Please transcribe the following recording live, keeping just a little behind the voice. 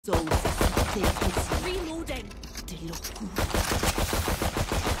Reloading. Reloading.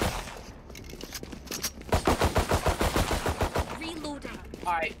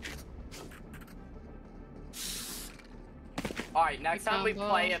 Alright, next time we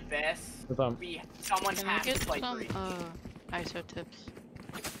play Abyss, someone has to play some, breach. ISO tips.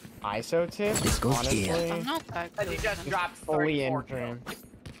 ISO tips? Honestly, I'm not that good. You just dropped fully 34 in frame.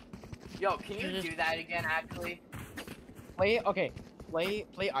 Yo, can you do that again, actually? Play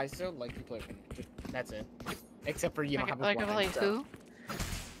ISO like you play right now. Just, that's it. Except for you don't have a like who?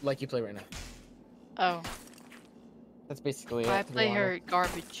 Like you play right now. Oh. That's basically it. I play her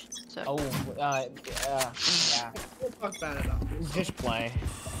garbage. So. Oh, yeah. We'll talk about it after. Just play.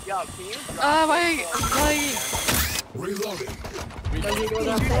 Yo, can you drop wait. Reloading. Does he go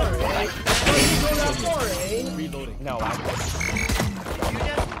that far, right? Does he go that far, eh? Reloading. No, You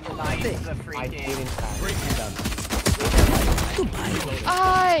just knife the freaking... I didn't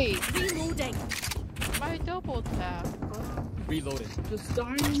Reloading. My double tap. Reloading. Just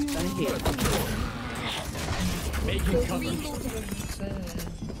dying. Making cover.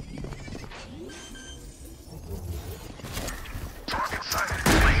 Target sighted.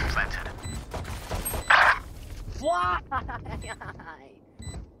 Flame planted. Why?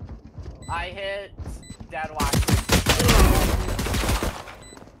 I hit dead watch.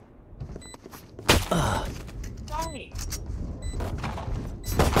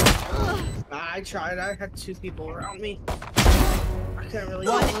 I tried. I had two people around me. I can't really.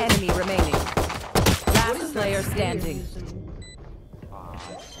 One enemy remaining. Last player standing.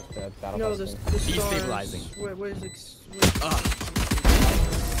 No, the destabilizing. What is it?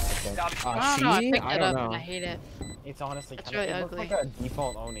 I picked it up and I hate it. It's honestly It's kind really of ugly. like a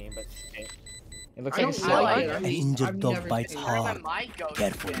default Oni, but it looks I like don't a like slide. it. An injured dog bites hard.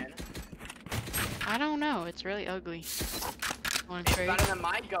 Careful. I don't know. It's really ugly. Want to trade? Better than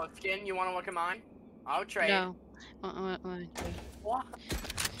my goat skin. You want to look at mine? I'll trade. No. What?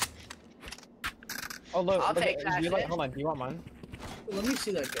 Oh look, I'll take that shit. Hold on, do you want mine? Let me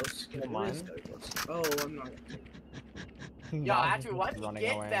see that ghost skin. Come What on. is that ghost skin? Oh, I'm not. Yo, actually, let's running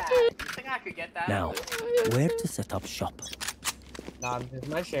get away. that. You think I could get that? Now, where to set up shop? Nah, is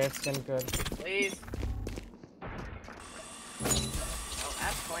my share skin good? Please. Oh,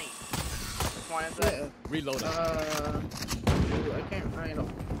 that's clean. Which one is it? Reloading. I can't. I don't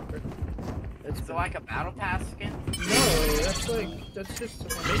remember. Is it like a battle pass skin? No, that's just.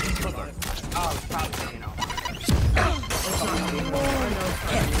 Making cover. Oh, it's probably, you know. It's not Dino. I know it's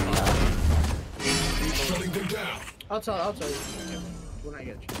not Dino. Shutting them down. I'll tell you when I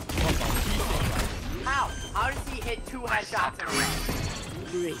get you. How? How does he hit 2 headshots in a row?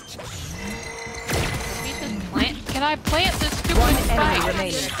 Can I plant this stupid One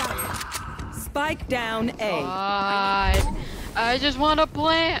enemy spike? remaining. Spike down A. God. I just want to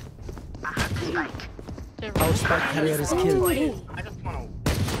plant. Our spike carrier is killed. I just want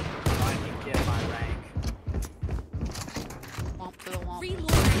to get my rank. Womp to the womp.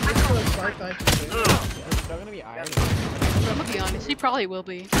 It's still gonna be iron. I'm gonna be honest, he probably will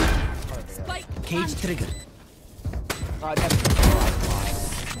be. Cage trigger.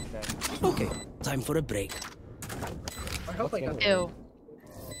 Okay, time for a break. I hope I got it. Ew.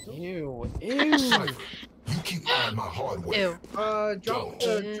 Ew. Cypher, you keep eyeing my hardware. Ew. Drop.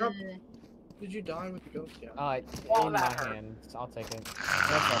 Did you die with the ghost? Yeah. In my hands. I'll take it. I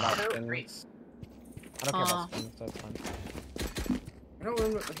don't care about skins. I don't care about skins, so it's fine. I don't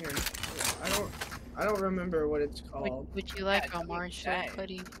remember. Here. I don't remember what it's called. Would you like a Marshall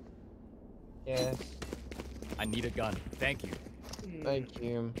hoodie? Yes. I need a gun. Thank you. Thank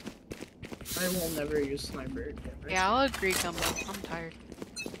you. I will never use sniper again. Right? Yeah, I'll agree, Gumbo. I'm tired.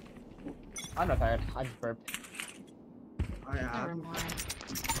 I'm not tired. I just burped. Never mind.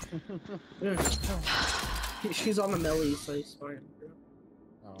 She's on the melee, so he's fine.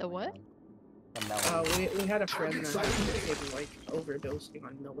 Oh The what? We had a friend that was like overdosing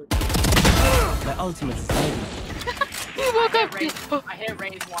on melee. My ultimate is ready. He woke up. I hit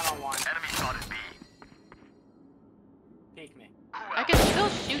range 1-on-1. Enemy spotted B. Peek me. I can still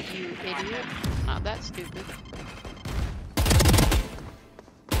shoot you, idiot. Not that stupid.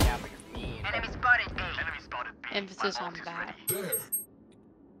 Yeah, but you're mean. Enemy spotted B. Enemy spotted B. Emphasis on that. There.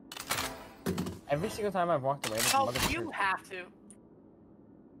 Every single time I've walked away, this Oh, motherfucker- you have to.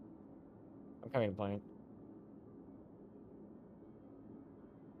 I'm coming to play.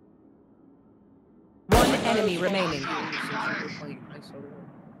 One enemy remaining.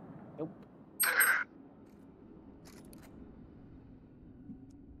 Nope.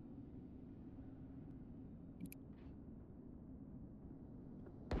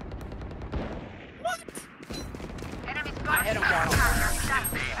 I hit him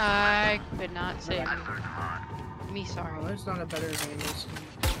 1-on-1. I could not save you. Me sorry. Oh, there's not a better game.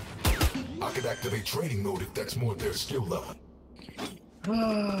 I could activate training mode if that's more their skill level.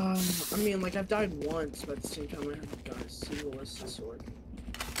 I mean, like, I've died once, but at the same time, I haven't got a single assist sword.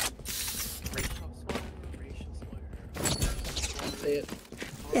 Say it.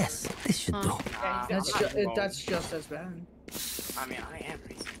 Yes, this should do. That's just as bad. I mean, I am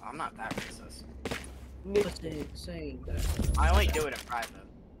racist. I'm not that racist. Saying that. I only do it in private.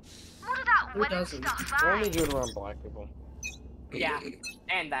 Who doesn't? I only do it around black people. Yeah,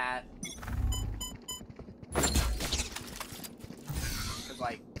 and that. Cause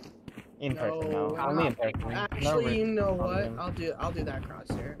like, In person, no. I'm Only in not- person. Actually, you know what? I'll do that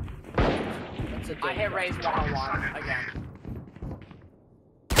crosshair. That's a I hit Ray's 1-on-1 again.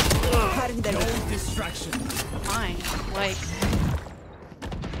 No distraction. Fine. Like,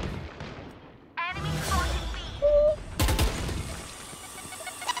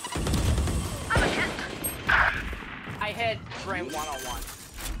 I hit Ray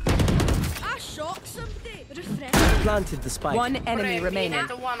 1-on-1. I shot somebody. Planted the spike. One enemy remaining. Hit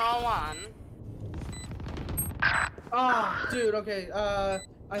the 1-on-1. Oh, dude. Okay. I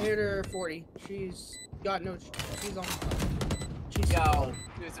hit her 40. She's got no. She's on. She's Yo, I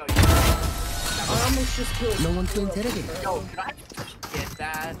almost just killed. No one to interrogate. Yo, could I get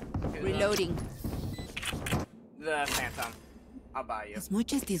that? Reloading. The Phantom. I'll buy you. As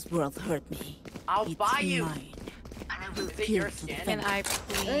much as this world hurt me, I'll it's buy you. mine. And I will Is it kill your to skin? can defend I it.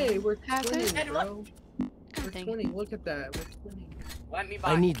 please Hey, we're have twinning, it? bro. We're Thank twinning. Look at that. We're twinning. Let me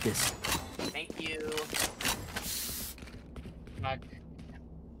buy. I need this. Thank you. Back.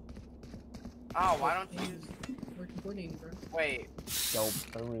 Oh, why don't you use? We're twinning, bro. Wait. Yo,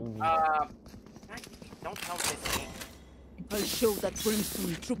 Baroon. Don't tell this game. I'll show that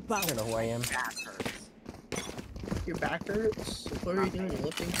brimstone true I power. don't know who I am. Back hurts. Your back hurts. What are you doing?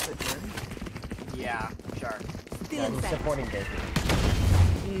 Lifting to the gym? Yeah, sure. Still Yeah, he's inside. supporting Baker.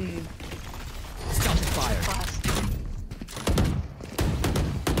 Stop the fire.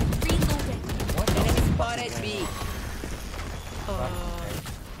 Reloading. Enemy spotted B.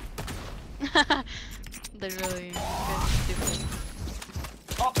 Literally, that's stupid.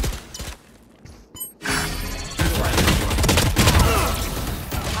 Oh.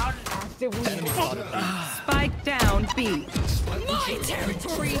 Spike down B. My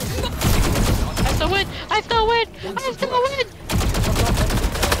territory. I still win! I still win! I still win!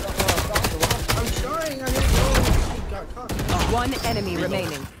 I'm trying. I didn't know she got caught. One enemy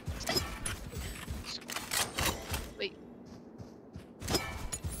remaining. Wait.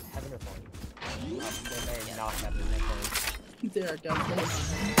 Having a phone. They may not have their phone. They are definitely.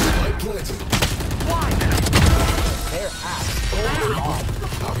 Spike planted. They're ass.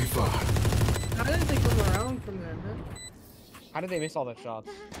 I'll be fine. How did they come around from there, man? How did they miss all the shots?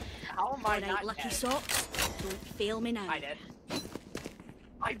 How am I Alright, not lucky dead? socks. Don't fail me now. I did.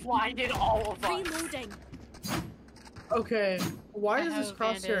 I blinded all of us. Reloading. Okay, why I does this have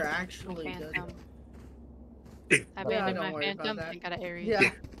crosshair abandoned actually my good? Phantom. I Yeah, abandoned don't my worry about Phantom that. and got an Ares.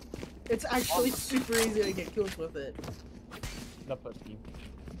 Yeah, it's actually super easy to get kills with it. The pussy.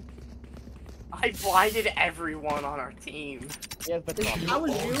 I blinded everyone on our team. Yes, but If that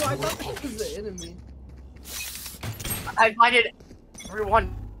was you, I thought that was the enemy. I blinded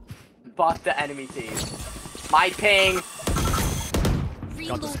everyone but the enemy team. My ping. Got the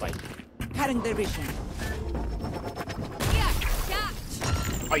Reloading. spike. Cutting their vision.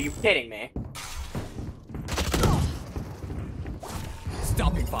 Are you kidding me?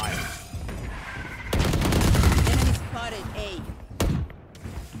 Stopping fire. Enemy spotted A.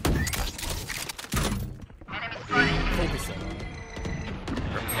 Focusing.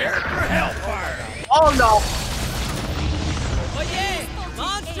 Prepare for hellfire. Oh no! Oh yeah!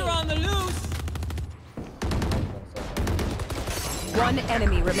 Monster on the loose! One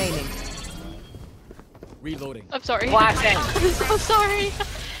enemy remaining. Reloading. I'm sorry. Flashing. I'm so sorry.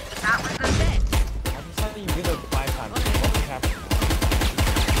 I just saw you reload 5 times. What happened?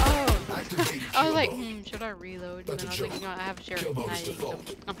 Oh. Activate I was kill like, mode. should I reload? And then I was like, you know what, I have a sheriff. Kill mode Nah, is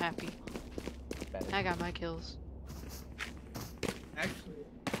default. I'm happy. I got my kills. Actually,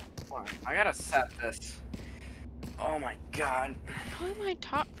 I gotta set this. Oh my god. Who am I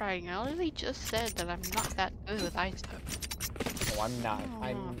top fighting? I literally just said that I'm not that good with ice stuff. No, I'm not.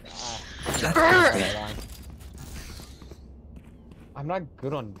 I'm not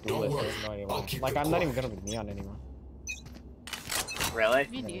good on duelists anymore. Like, I'm not even good with Neon anymore. Really?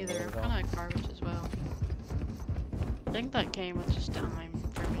 Me neither. I'm kinda like garbage as well. I think that game was just time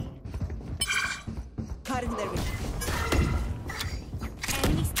for me. Cutting their vision.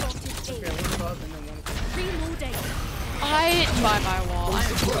 Enemy spotted okay, A. one above and then one. Reloading. I didn't buy my wall.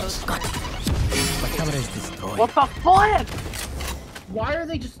 I'm so sorry. My camera is destroyed. What the fuck? Why are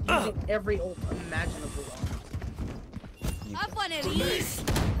they just using every ult imaginable? Have one of these.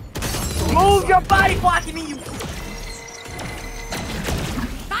 Move your body blocking me, you.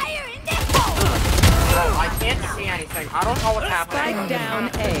 Fire in the hole. Oh, I can't see anything. I don't know what's happening. Spike down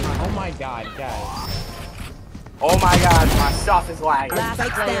A. Oh my god, guys. Oh my god, my stuff is lagging. Last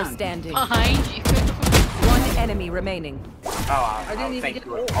player standing. Behind you. One enemy remaining. Oh, I didn't even thank get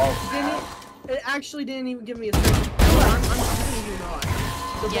you. ult. Oh, It actually didn't even give me a second. I'm kidding you not. The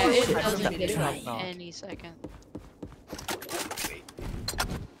Yeah, it bullshit doesn't doesn't give get me No. any second.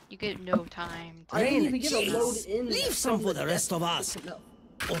 You get no time. I didn't even get a load in. Leave some for the rest of us. No,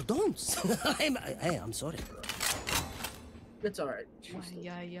 Or don't. Hey, I'm sorry. it's alright.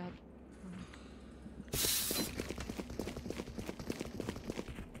 Yeah, yeah.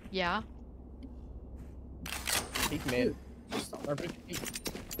 Yeah. Peek mid. Or peek. She's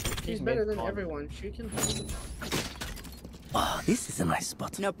Peek better mid, than spawn. everyone. She can. Ah, this is a nice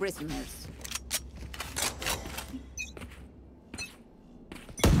spot. No prisoners.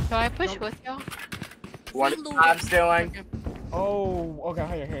 So I push with y'all? what I'm doing? Oh,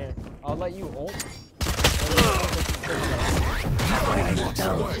 okay, here. I'll let you ult. Can I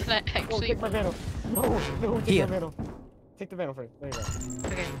Oh, actually? take my vandal. No, take Here. my vandal. Take the vandal first. There you go.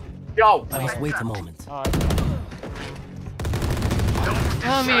 Okay. Yo. I must wait a moment.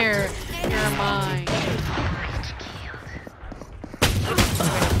 Come here. You're mine.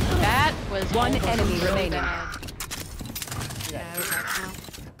 That was One enemy so remaining. bad. Yeah, I was like,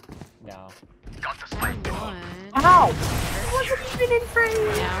 No. I won. Ow! It wasn't even in frame.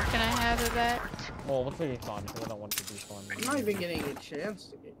 Now can I have it back? Well, let's make it fun because I don't want it to be fun. I'm not even getting a chance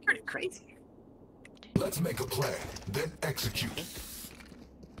to get. Pretty crazy. Let's make a plan, then execute.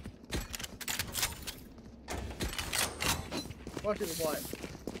 Watch it what?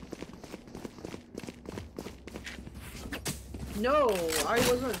 No, I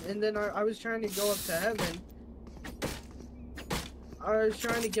wasn't. And then I was trying to go up to heaven. I was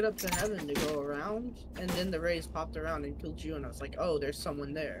trying to get up to heaven to go around, and then the rays popped around and killed you, and I was like, oh, there's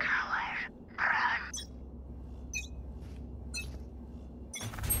someone there.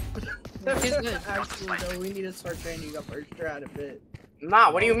 It's good. Actually, though, we need to start training up our strat a bit.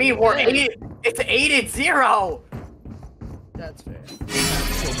 Nah, what do you mean? We're 8. It's 8-0. That's fair.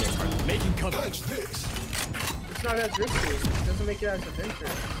 Making cover. Catch this. It's not as risky. It doesn't make it as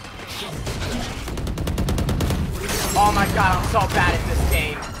adventurous. Oh my god, I'm so bad at this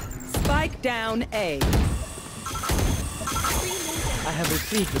game. Spike down A. I have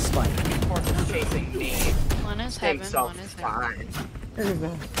retrieved the spike. Horses chasing me. One is Things heaven, so one is heaven.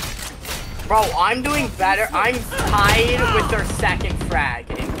 fine. Bro, I'm doing better. I'm tied with their second frag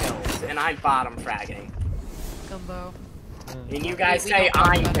in kills, and I'm bottom fragging. Gumbo. And you guys We say don't talk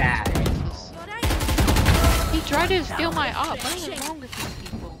I'm about bad. experiences. He tried to steal my op. What is wrong with these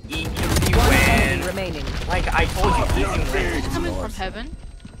people? Easy One enemy win. remaining. Like I told you, easy win. He's coming from heaven.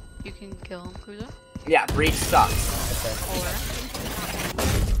 You can kill him, Cruiser. Yeah, Breach sucks.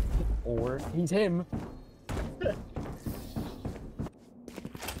 Or Or he's him.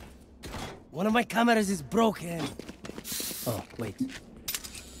 One of my cameras is broken. Oh, wait.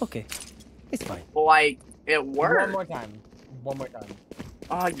 Okay. It's fine. Like, it One worked. more time. One more time.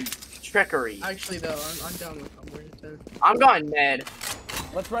 Oh, you trickery. Actually, though, I'm down with Humber. I'm going mid.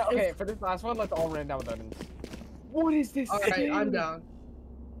 Let's run. Okay, for this last one, let's all run down with Odin's. What is this? Alright, I'm down.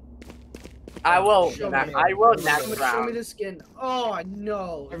 I will. Show me. I will next Show me round. the skin. Oh,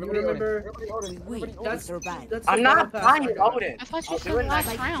 no. You Everybody remember? Odin. Everybody Odin. Wait, Everybody that's Odin. survive. That's I'm the not battle pass buying I got. Odin. I thought you I'll said do it last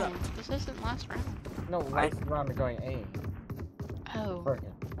next round. This isn't last round. No, last round we're going A. Oh.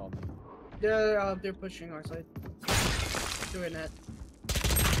 Perfect. Oh. They're pushing our side. Doing that.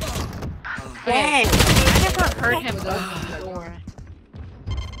 Dang. I never heard him With open us. the door.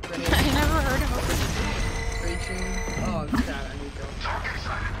 Grenade. I never heard him open the Reaching. Oh, God,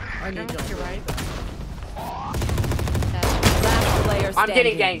 I need door. jump. You're right. Last player standing. I'm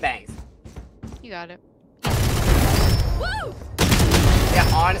getting gangbangs. You got it. Yeah,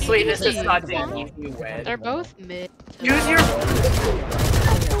 honestly, this is Easy. such an easy win. They're both mid. Use your. Can't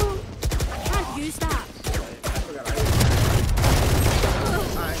use that.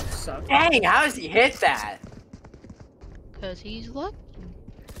 I suck. Dang, how does he hit that? Because he's lucky.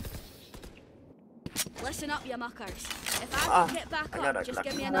 Listen up, you muckers. If I Ah, don't get back I up, gotta just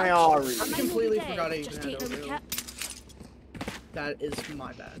give me a I nudge. already. I might completely not be forgot I dead, even just had take a the real- kit. That is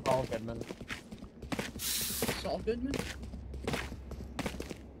my bad. All good, man. Saul Goodman?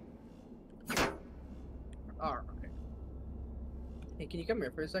 Alright. Hey, can you come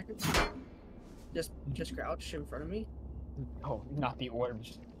here for a second? Just crouch in front of me. Oh, not the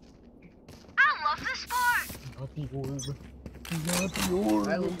orbs. I love this sport. Not the orb. Not the orb.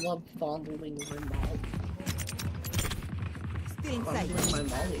 I love fondling my mouth. Fondling my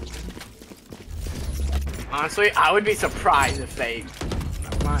molly. Honestly, I would be surprised if they.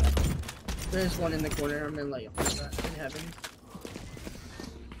 Never mind. There's one in the corner. I'm gonna let you hold that in heaven.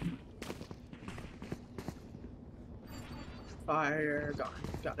 Fire.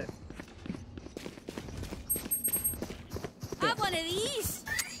 Got it. Have one of these.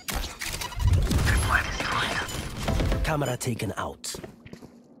 Camera taken out.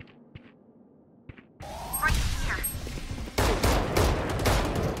 Right here.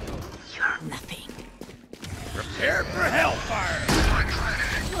 You're nothing. Prepare for hellfire.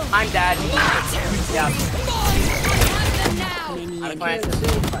 I'm dead. Yeah. Have them now. I'm I playing. can't see.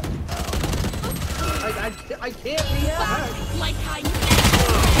 I can't react. Like I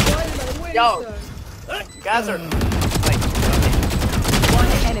Why did I waste Yo. that? You guys are like. One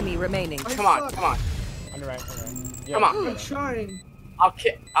enemy remaining. Come on, come on. Underrated. Come on. I'm trying. I'll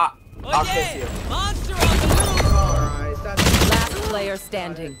kiss you. Alright, that's Last player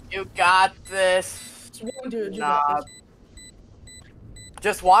standing. You got this. one dude. You Nah. got this.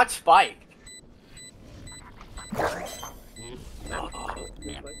 Just watch Spike.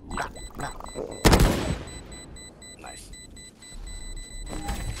 Nice.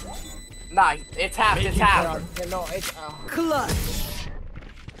 Nah, it's half. It's half. Yeah, no, it's Clutch.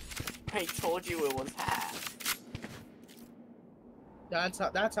 I told you it was half. That's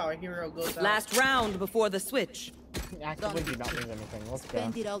how a hero goes out. Last round before the switch. actively do not lose anything. Let's go.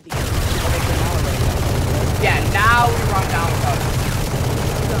 Spend it all the Yeah, now we run down the coast.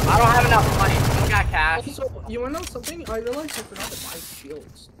 I don't have enough money. I don't got cash. Also, you wanna know something? I realized I forgot to buy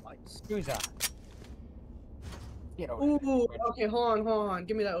shields twice. Who's that? You know. Ooh, okay, hold on.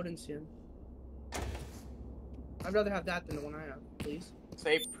 Give me that Odin skin. I'd rather have that than the one I have, please.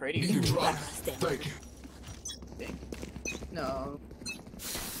 Say pretty. Need you drop. Thank you. No.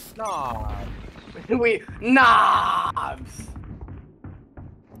 Nah. We knobs.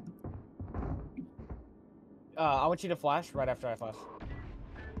 I want you to flash right after I flash.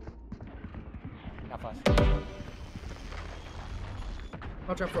 Not flash.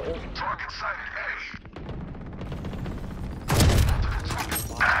 Watch out for ult.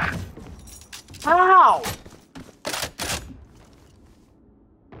 How?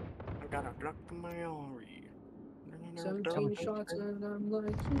 I gotta block my Ori. 17 shots and I'm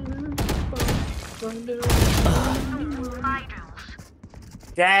like,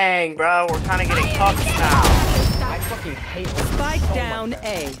 Dang, bro, we're kind of getting fucked now. I fucking hate this Spike so down much. A.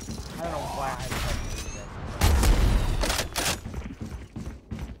 I don't know why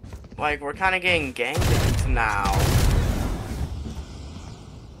Like, we're kind of getting ganked now.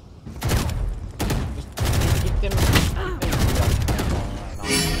 Keep them.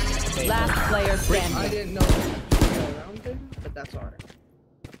 Last player I standing. didn't know there was around there, but that's alright.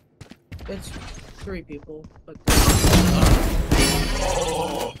 It's 3 people, but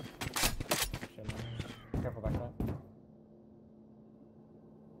Careful back that.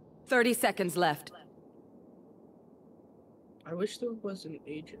 30 seconds left. I wish there was an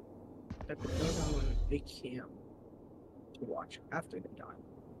agent that could go on a cam to watch after they die.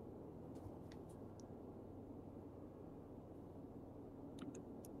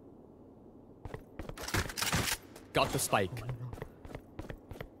 Got the spike.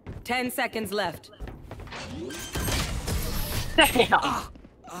 10 seconds left. Damn. I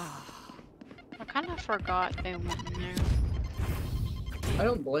kind of forgot they went in there. I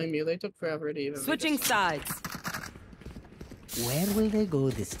don't blame you. They took forever to even. make Switching a sound. sides. Where will they go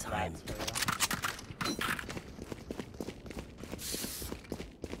this time?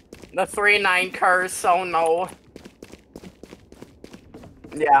 The 3-9 curse, so no.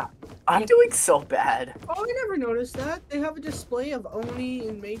 Yeah, I'm doing so bad. Oh, I never noticed that. They have a display of Oni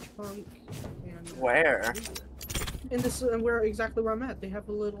and Mage Punk. And Where? in this, exactly where I'm at. They have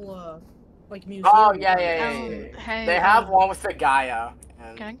a little, like museum. Oh, yeah. Hey, They have one with the Gaia.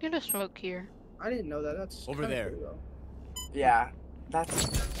 And Can I get a smoke here? I didn't know that. That's Over kinda there. cool, though. yeah, that's.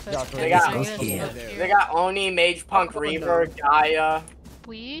 They got- Can I get a Yeah. smoke They here? got Oni, Mage Punk, Oh, Reaver, no. Gaia.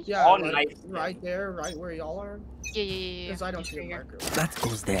 Please? Yeah, All like, nice. right there, right where y'all are. Yeah. Because I don't Just see a right here. marker. That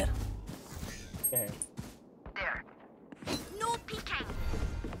goes there. Okay. no peeking.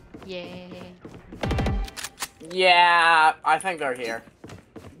 Yeah. Yeah, I think they're here.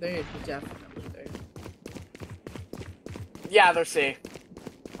 They definitely there. Yeah, they're C.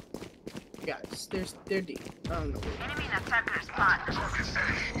 Guys, they're deep. I don't know. Enemy in attacker spot.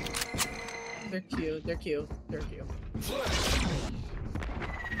 They're cute. They're cute. They're cute.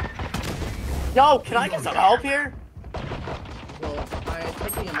 Yo, can I get some help here? It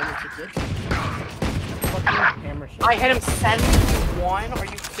took me a minute to get to. Fucking camera shit. I hit him 71. Are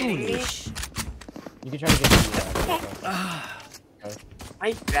you kidding me? You can try to get the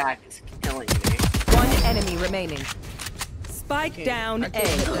My back is killing me. One enemy remaining. Spike down I can't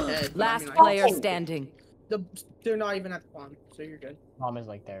hit the A. head, but Last I mean, player Oh. standing. They're not even at the spawn, so you're good. Mom is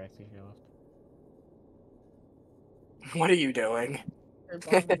like there. I see your left. What are you doing? They're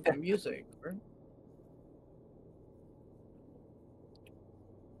bombing the music, right?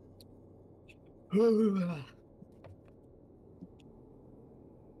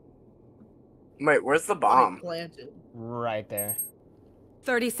 Wait, where's the I bomb? planted. Right there.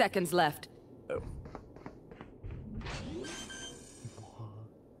 30 seconds left. Oh.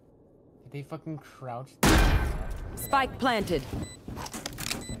 Did they fucking crouch? Spike planted.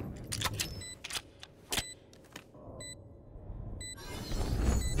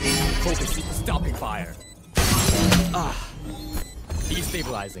 Focus. Stopping fire.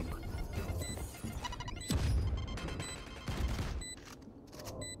 Destabilizing.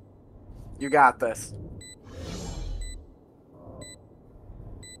 You got this.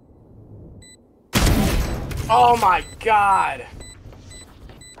 Oh my god!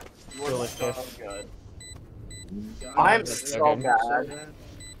 You were so good. God, I'm they're so bad.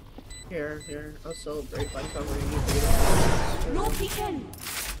 Here, I'll celebrate by covering you. No peeking.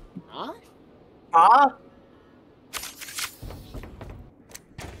 Huh? Huh?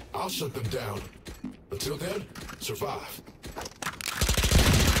 I'll shut them down. Until then, survive.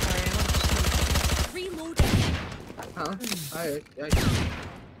 Reloading. Huh?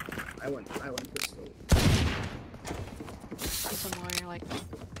 I went pistol. Somewhere you're like,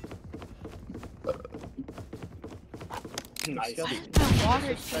 Nice. why does the water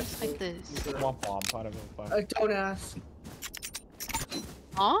taste like this? Womp womp out of it. Fuck. Don't ask.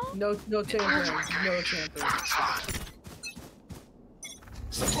 Huh? No tampering. No tampering.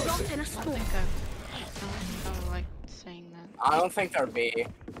 Dropped in a I smoke. think I don't like saying that. I don't think they're B.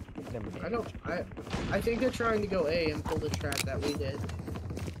 Never did. I think they're trying to go A and pull the trap that we did.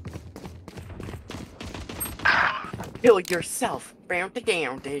 Kill yourself.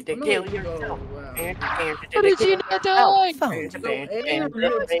 Kill yourself. How did you not die? Go A or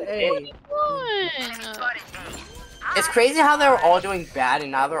miss A. It's crazy how they were all doing bad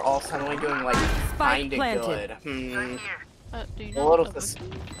and now they're all suddenly doing like Spike kinda planted. good. Do you A know little, the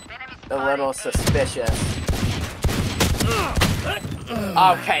a little suspicious.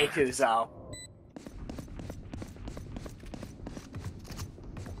 Okay, Kuzo.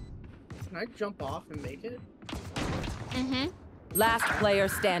 Can I jump off and make it? Mm-hmm. Last player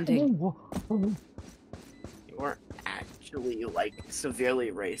standing. You weren't actually like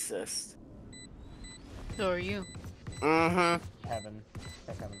severely racist. So are you. Mm-hmm. Heaven.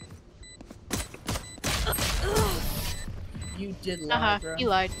 Check heaven. You did lie, bro. He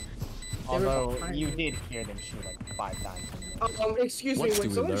lied. Although behind you me. did hear them shoot like 5 times. Excuse me, What do when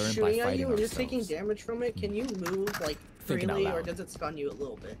we someone's learn by shooting at fighting you and you're taking ourselves? damage from it, can you move like Thinking out freely or loud. does it stun you a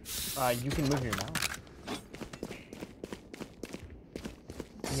little bit? You can move your mouse.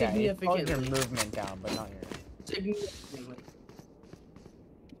 Yeah, it slows your Significantly. movement down, but not your. Significantly.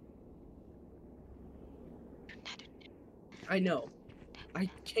 I know. I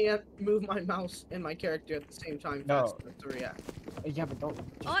can't move my mouse and my character at the same time No. fast enough to react. Yeah, but don't.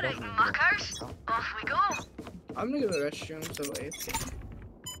 Alright, muckers. Off we go. I'm gonna go to the restroom, so AFK.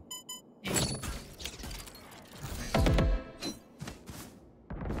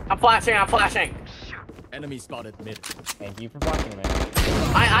 I'm flashing. Enemy spotted mid. Thank you for blocking me.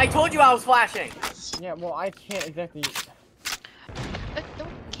 I told you I was flashing. Yeah, well, I can't exactly. I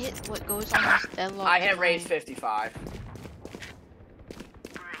don't get what goes on this deadlock. I hit raise tonight. 55.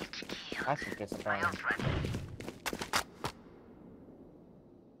 That's a disappointing.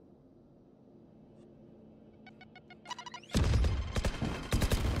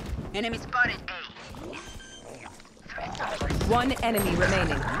 Enemy spotted A. One enemy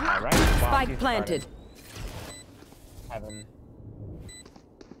remaining. Alright, Spike planted. Heaven.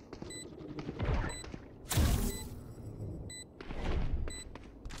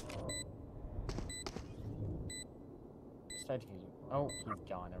 Start using. Oh, he's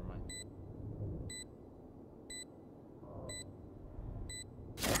gone. Never mind.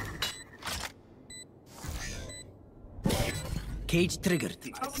 Cage triggered.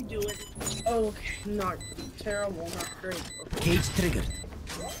 How we do it? Oh, not terrible, not great. Okay. Cage triggered.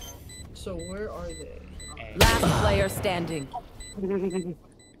 So where are they? Last player standing.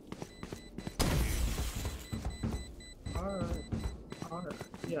 Alright.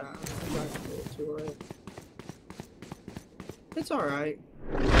 Yeah, I got it too, right? It's alright.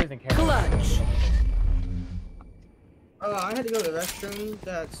 He doesn't care. Clutch. I had to go to the restroom.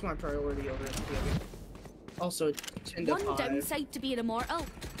 That's my priority over it. Also, 10 to One 5. downside to being immortal.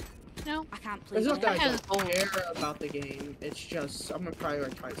 No. I can't play It's not that I has don't goals. care about the game. It's just I'm gonna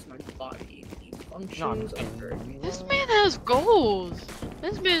prioritize my body functions over. This man has goals.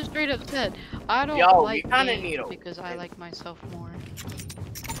 This man straight up said, I don't Yo, like we kinda games need a- because I like myself more.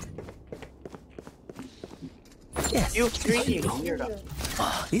 Yes. You this should freaking do. weirdo.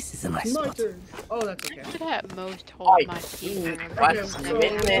 Oh, this is a nice My spot. turn. Oh, that's okay. I could at most hold Oi, my feet. mm, for what? Okay, like so 10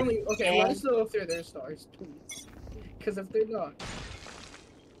 Wait, minutes. okay, let us know if they're their stars, please. Because if they're not,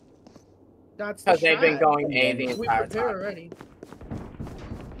 that's the Because they've been strat. going A the We entire prepare time. already.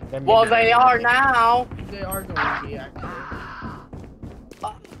 Well, they are now. They are going to be active.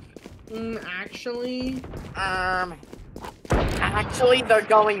 Actually, Actually, they're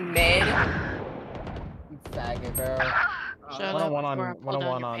going mid. Faggot, bro. Shut up 101 before I on pull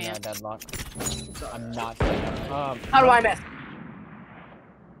down 101 your on pants. deadlock. sorry. I'm not saying that. How do I miss?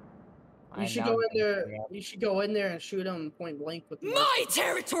 You should go in there. You should go in there and shoot them point blank with the My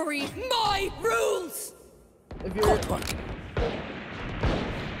territory, my rules. If you're,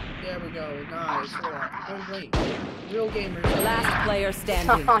 there we go. Nice. Point blank. Real gamers. Last player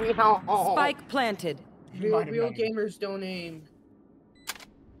standing. No. Spike planted. Real gamers don't aim.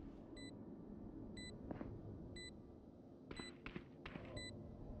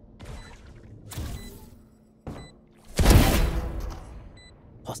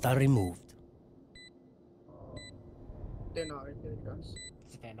 Hostile removed. They're not right there, guys.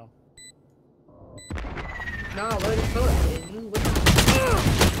 Scandal. No, let it go.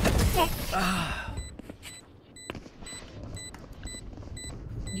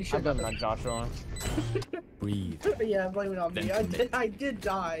 You should I've done that, Joshua. Breathe. Yeah, blame it on me. I did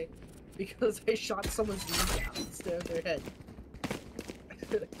die because I shot someone's knee down instead of their head.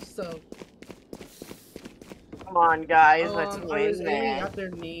 So. Come on, guys. Let's I was win, aiming man. at their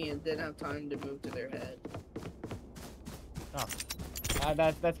knee and didn't have time to move to their head. Oh.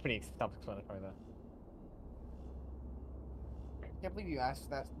 That's pretty self-explanatory, though. I can't believe you asked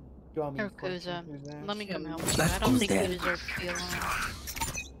that dummy Here, question. Kuza. Let me come help you. That I don't goes think there. you deserve to be alone.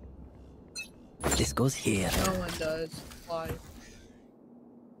 This goes here. No one does. Why?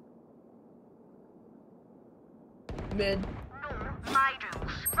 Mid. My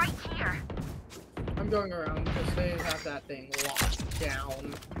rules. Right here. I'm going around because they have that thing locked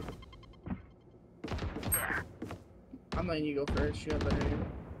down. I'm letting you go first. You have better name.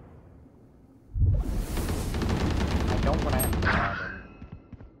 I don't want to have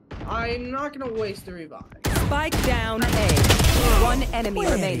to I'm not gonna waste the revive. Spike down A. One enemy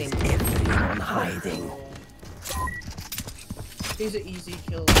Where remaining. is everyone hiding? He's an easy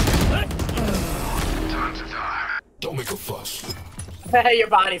kill. Don't make a fuss. Hey, your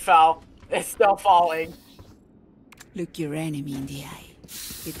body fell. It's still falling. Look your enemy in the eye.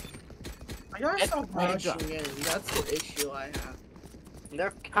 I gotta stop rushing in. That's the issue I have.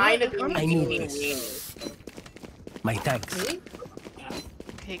 They're kind of I knew easy this. wins. My thanks. Me?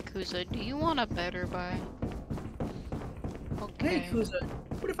 Okay, Kuza, do you want a better buy? Okay. Hey, Kuza,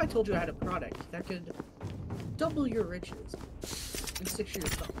 what if I told you I had a product that could double your riches in 6 years'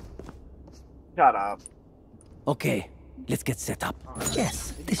 time? Shut up. Okay, let's get set up.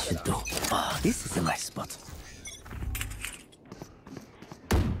 Yes, this should do. Ah, this is a nice spot.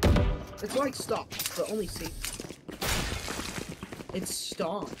 It's like stocks, but only safe. It's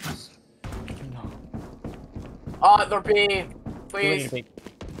stocks. They're B. Please.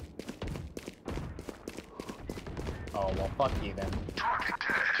 Oh, well, fuck you then.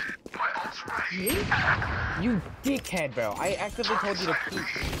 Me? You dickhead, bro. I actively told you to keep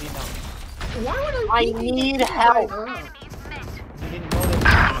beating up. Why would I? I keep need getting help. right now? You didn't know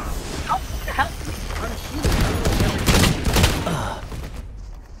that. I'm shooting.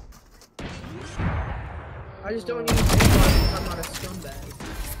 I just don't use it because I'm not a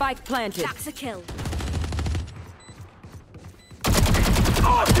scumbag. Spike planted. That's a kill.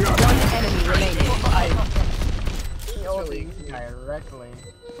 One enemy remaining. Directly.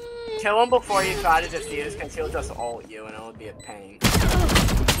 Kill him before you try to defuse, because he'll just ult you and it'll be a pain.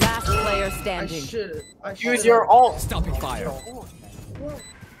 Last player I standing. should. Use your ult. Stopping fire. Well,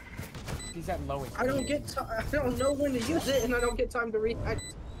 He's at low I don't get. I don't know when to use it, and I don't get time to react.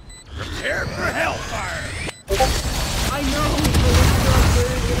 Prepare for hellfire. I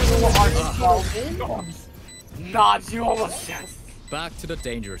know. Nods, you almost just. Back to the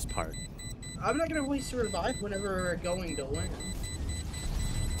dangerous part. I'm not gonna waste a revive whenever we're going to win.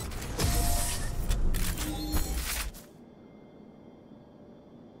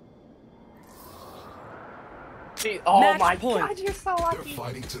 See, oh Match my point. god, you're so They're lucky.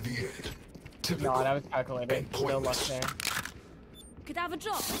 fighting to the end. Typical. No, that was calculated. No luck there. Could have a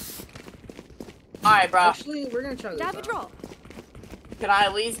drop. Alright, bro. Actually, we're gonna try Could this have a out. drop. Can I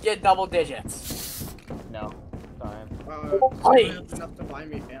at least get double digits? No. Sorry. Please. Someone have enough to buy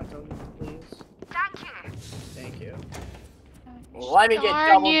me Phantom, please. Thank you. Let me get Darn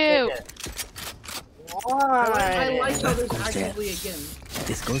double you. digits. I Why? like how there's Goes there. actively again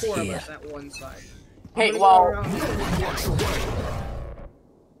This goes 4 of here. us at one side. Hey, I'm gonna well- go around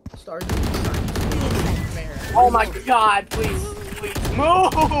start doing signs. Mayor. Oh my god, please, please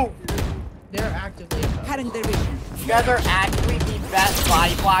move! They're actively opposed. Cutting their vision. You guys are actually the best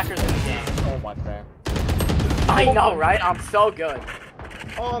body blockers in the game. So much there. I know, right? I'm so good.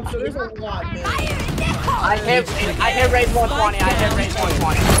 So there's a lot, man. I hit raise 120, I hit raise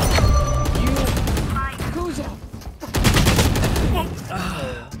 120.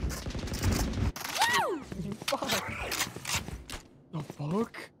 The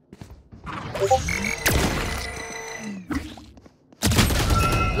fuck?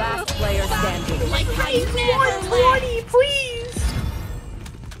 Last player standing. Like I never 120, please!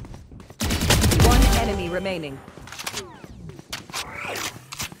 One enemy remaining.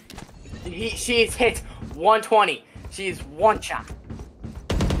 She's hit 120. She's one shot.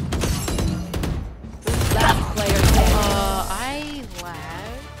 Last player standing. I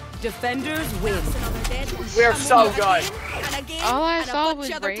lagged. Defenders win. We're so good. All I saw was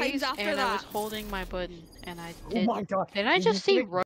raise, and I was holding my button, and I did. Oh my god. Did I just see?